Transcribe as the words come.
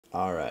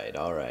All right,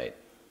 all right.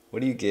 What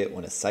do you get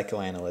when a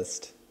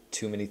psychoanalyst,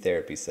 too many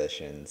therapy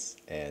sessions,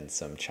 and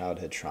some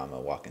childhood trauma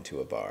walk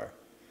into a bar?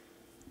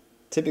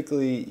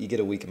 Typically, you get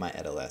a week of my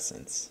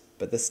adolescence,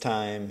 but this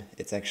time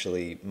it's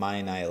actually My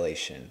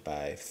Annihilation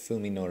by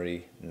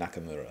Fuminori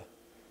Nakamura.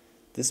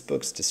 This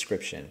book's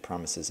description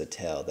promises a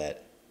tale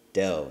that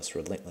delves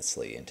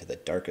relentlessly into the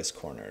darkest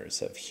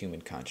corners of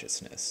human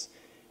consciousness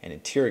and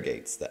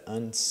interrogates the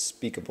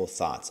unspeakable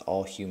thoughts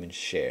all humans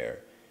share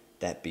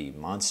that be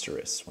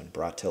monstrous when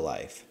brought to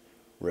life,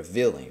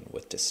 revealing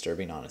with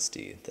disturbing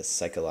honesty the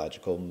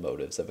psychological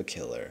motives of a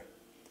killer.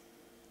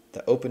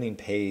 The opening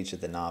page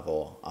of the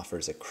novel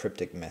offers a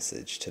cryptic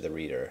message to the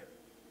reader.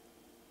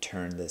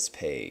 Turn this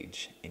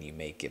page and you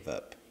may give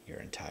up your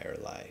entire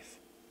life.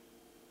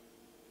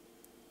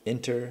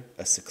 Enter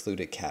a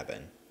secluded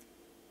cabin.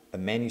 A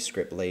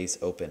manuscript lays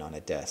open on a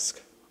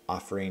desk,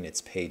 offering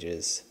its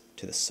pages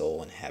to the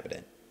sole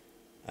inhabitant,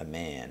 a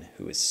man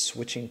who is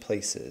switching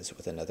places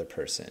with another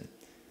person,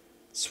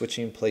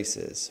 switching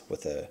places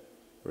with a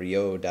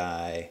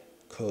Ryodai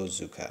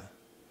Kozuka.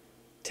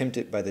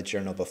 Tempted by the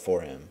journal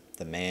before him,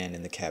 the man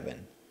in the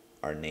cabin,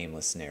 our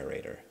nameless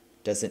narrator,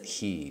 doesn't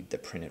heed the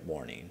printed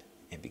warning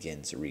and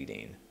begins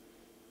reading.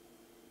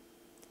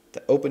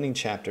 The opening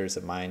chapters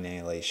of My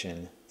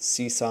Annihilation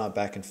seesaw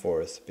back and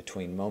forth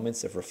between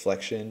moments of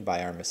reflection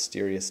by our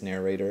mysterious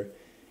narrator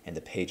and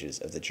the pages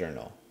of the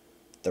journal.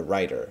 The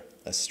writer,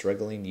 a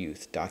struggling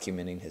youth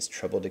documenting his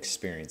troubled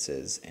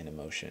experiences and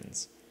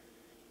emotions.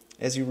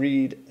 As you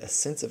read, a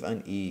sense of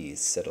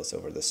unease settles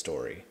over the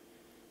story.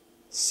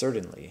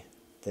 Certainly,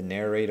 the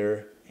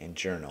narrator and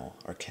journal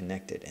are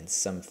connected in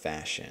some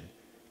fashion,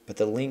 but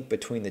the link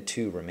between the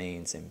two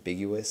remains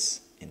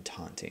ambiguous and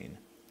taunting.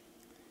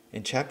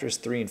 In chapters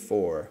 3 and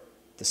 4,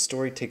 the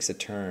story takes a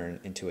turn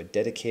into a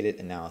dedicated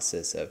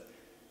analysis of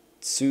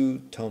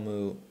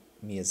Tsutomu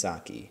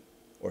Miyazaki,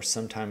 or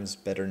sometimes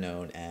better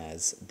known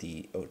as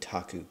the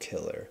Otaku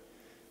Killer.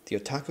 The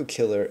Otaku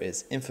Killer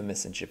is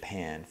infamous in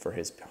Japan for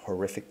his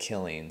horrific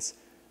killings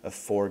of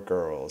 4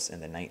 girls in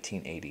the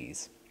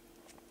 1980s.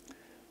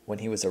 When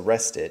he was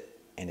arrested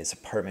and his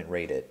apartment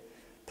raided,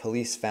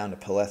 police found a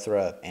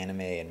plethora of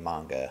anime and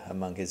manga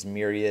among his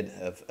myriad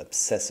of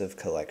obsessive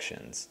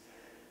collections.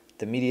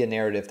 The media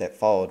narrative that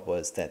followed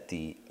was that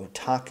the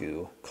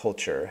otaku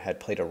culture had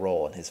played a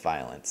role in his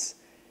violence,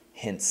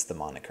 hence the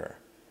moniker.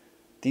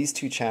 These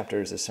 2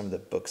 chapters are some of the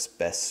book's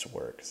best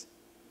works.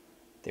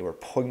 They were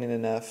poignant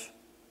enough,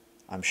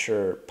 I'm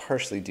sure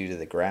partially due to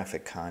the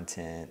graphic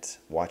content,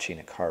 watching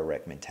a car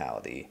wreck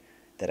mentality,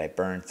 that I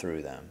burned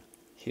through them.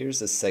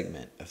 Here's a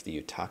segment of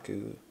the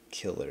Otaku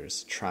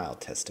Killer's trial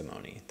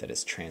testimony that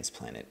is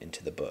transplanted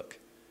into the book.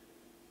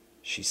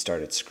 She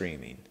started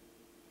screaming.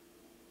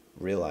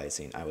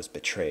 Realizing I was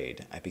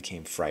betrayed, I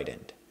became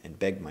frightened and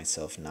begged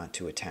myself not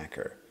to attack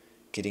her,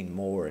 getting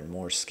more and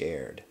more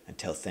scared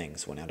until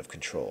things went out of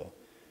control.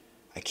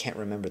 I can't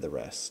remember the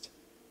rest.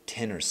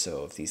 10 or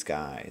so of these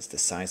guys, the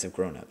size of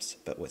grown-ups,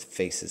 but with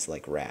faces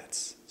like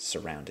rats,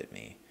 surrounded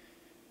me.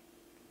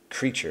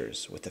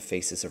 Creatures with the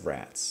faces of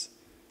rats.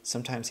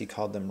 Sometimes he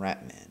called them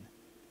rat men.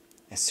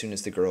 As soon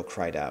as the girl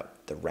cried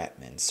out, the rat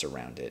men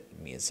surrounded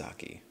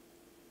Miyazaki.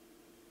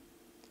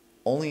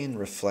 Only in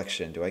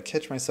reflection do I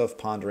catch myself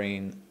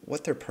pondering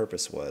what their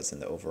purpose was in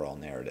the overall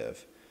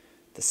narrative.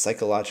 The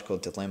psychological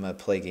dilemma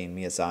plaguing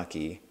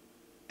Miyazaki,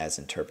 as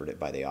interpreted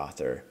by the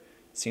author,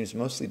 seems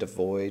mostly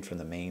devoid from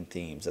the main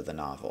themes of the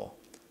novel.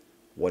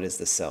 What is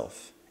the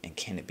self, and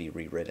can it be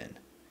rewritten?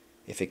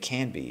 If it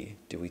can be,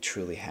 do we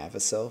truly have a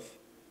self?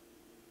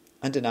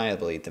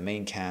 Undeniably, the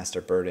main cast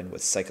are burdened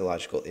with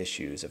psychological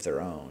issues of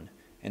their own,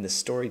 and the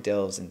story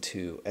delves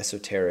into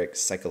esoteric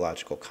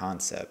psychological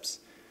concepts,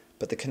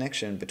 but the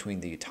connection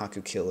between the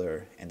Otaku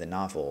Killer and the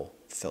novel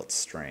felt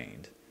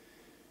strained.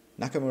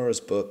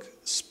 Nakamura's book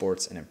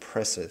sports an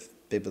impressive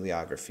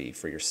bibliography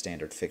for your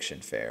standard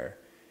fiction fare,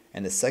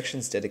 and the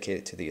sections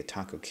dedicated to the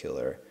Otaku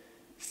Killer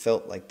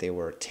felt like they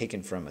were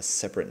taken from a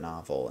separate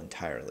novel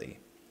entirely.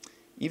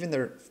 Even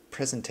their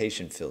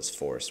presentation feels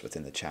forced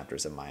within the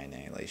chapters of My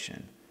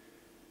Annihilation.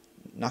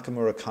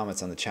 Nakamura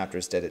comments on the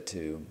chapters dedicated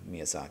to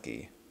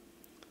Miyazaki.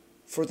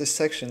 For the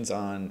sections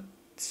on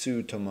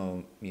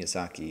Tsutomu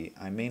Miyazaki,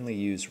 I mainly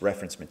use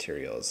reference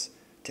materials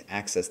to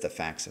access the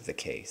facts of the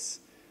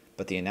case,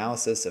 but the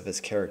analysis of his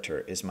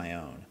character is my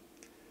own.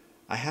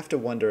 I have to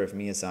wonder if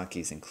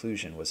Miyazaki's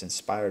inclusion was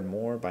inspired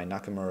more by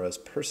Nakamura's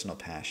personal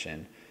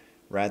passion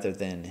rather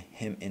than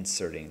him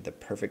inserting the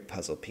perfect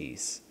puzzle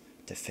piece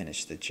to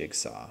finish the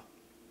jigsaw.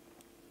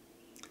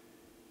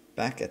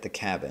 Back at the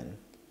cabin,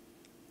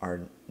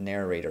 our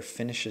narrator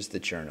finishes the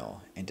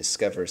journal and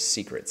discovers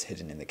secrets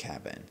hidden in the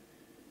cabin.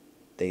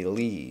 They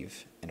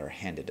leave and are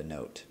handed a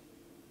note.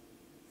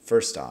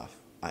 First off,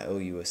 I owe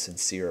you a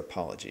sincere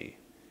apology.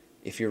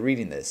 If you're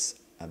reading this,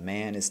 a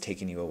man is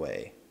taking you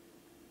away.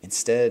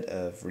 Instead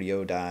of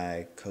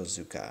Ryodai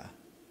Kozuka,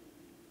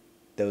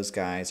 those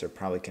guys are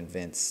probably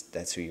convinced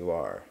that's who you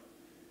are.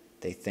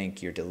 They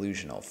think you're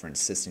delusional for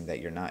insisting that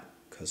you're not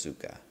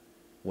Kozuka,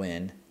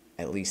 when,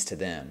 at least to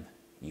them,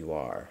 you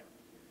are.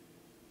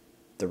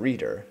 The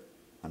reader,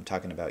 I'm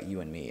talking about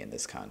you and me in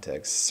this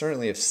context,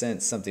 certainly have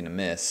sensed something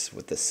amiss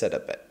with the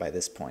setup by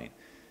this point,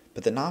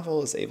 but the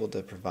novel is able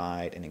to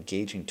provide an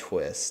engaging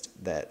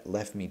twist that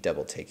left me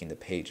double-taking the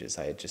pages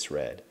I had just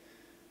read.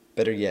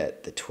 Better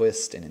yet, the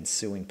twist and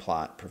ensuing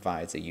plot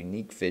provides a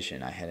unique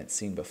vision I hadn't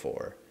seen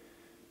before,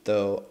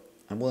 though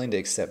I'm willing to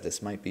accept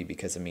this might be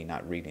because of me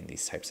not reading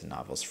these types of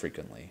novels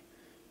frequently.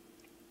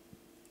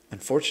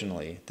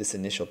 Unfortunately, this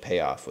initial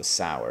payoff was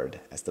soured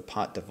as the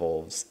plot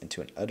devolves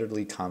into an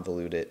utterly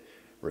convoluted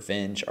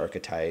revenge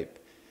archetype,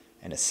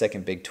 and a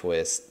second big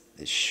twist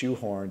is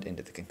shoehorned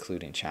into the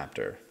concluding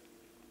chapter.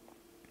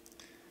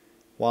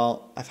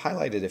 While I've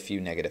highlighted a few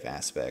negative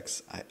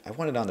aspects, I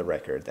wanted on the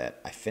record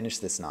that I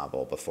finished this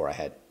novel before I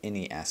had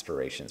any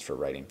aspirations for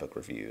writing book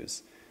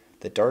reviews.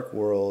 The dark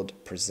world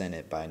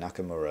presented by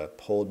Nakamura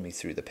pulled me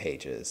through the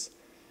pages.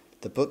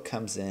 The book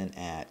comes in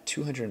at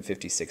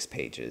 256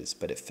 pages,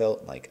 but it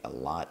felt like a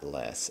lot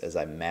less as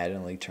I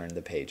maddeningly turned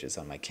the pages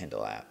on my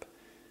Kindle app.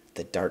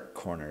 The dark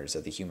corners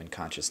of the human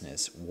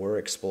consciousness were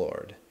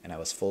explored, and I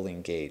was fully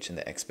engaged in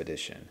the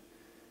expedition.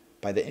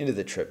 By the end of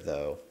the trip,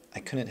 though,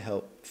 I couldn't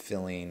help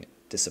feeling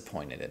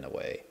disappointed in a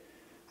way.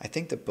 I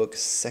think the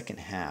book's second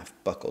half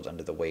buckled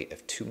under the weight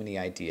of too many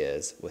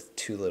ideas with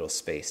too little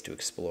space to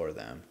explore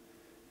them.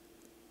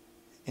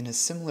 In a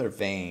similar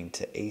vein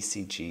to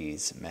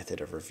ACG's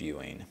method of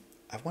reviewing,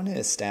 I want to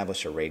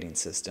establish a rating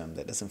system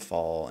that doesn't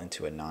fall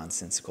into a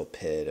nonsensical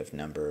pit of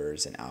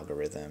numbers and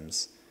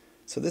algorithms.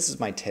 So this is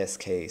my test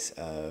case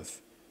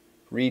of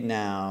read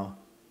now,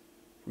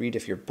 read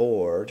if you're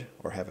bored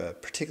or have a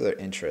particular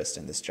interest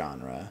in this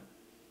genre,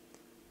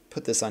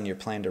 put this on your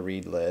plan to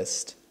read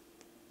list,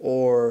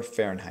 or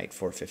Fahrenheit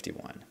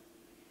 451.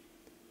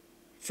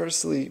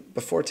 Firstly,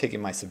 before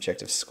taking my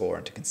subjective score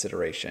into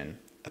consideration,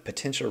 a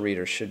potential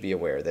reader should be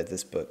aware that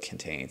this book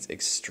contains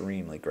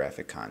extremely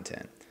graphic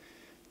content.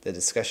 The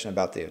discussion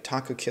about the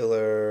otaku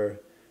killer,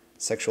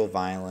 sexual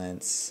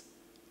violence,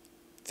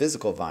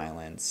 physical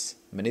violence,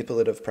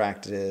 manipulative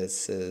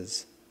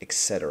practices,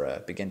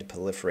 etc. begin to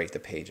proliferate the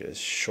pages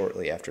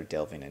shortly after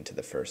delving into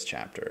the first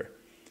chapter.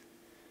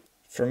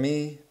 For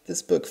me,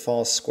 this book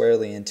falls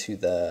squarely into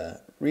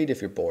the read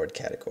if you're bored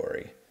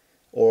category,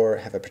 or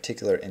have a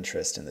particular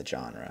interest in the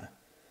genre.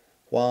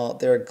 While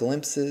there are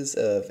glimpses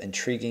of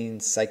intriguing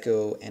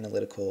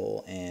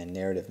psychoanalytical and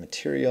narrative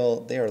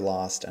material, they are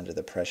lost under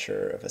the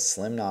pressure of a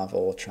slim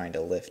novel trying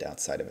to lift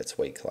outside of its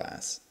weight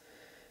class.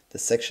 The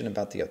section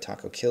about the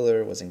otaku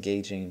killer was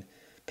engaging,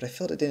 but I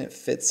felt it didn't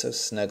fit so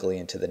snugly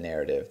into the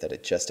narrative that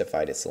it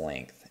justified its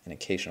length and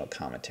occasional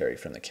commentary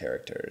from the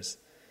characters.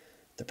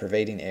 The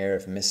pervading air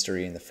of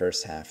mystery in the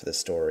first half of the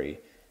story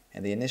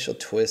and the initial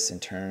twists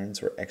and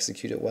turns were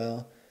executed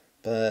well,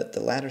 but the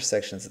latter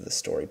sections of the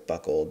story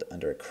buckled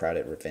under a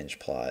crowded revenge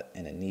plot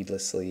and a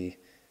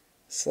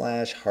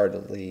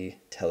needlessly/hardly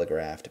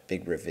telegraphed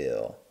big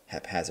reveal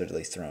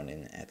haphazardly thrown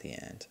in at the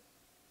end.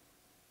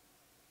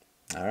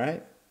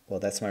 Alright,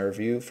 well that's my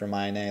review for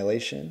My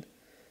Annihilation.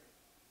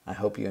 I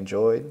hope you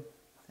enjoyed,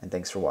 and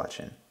thanks for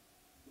watching.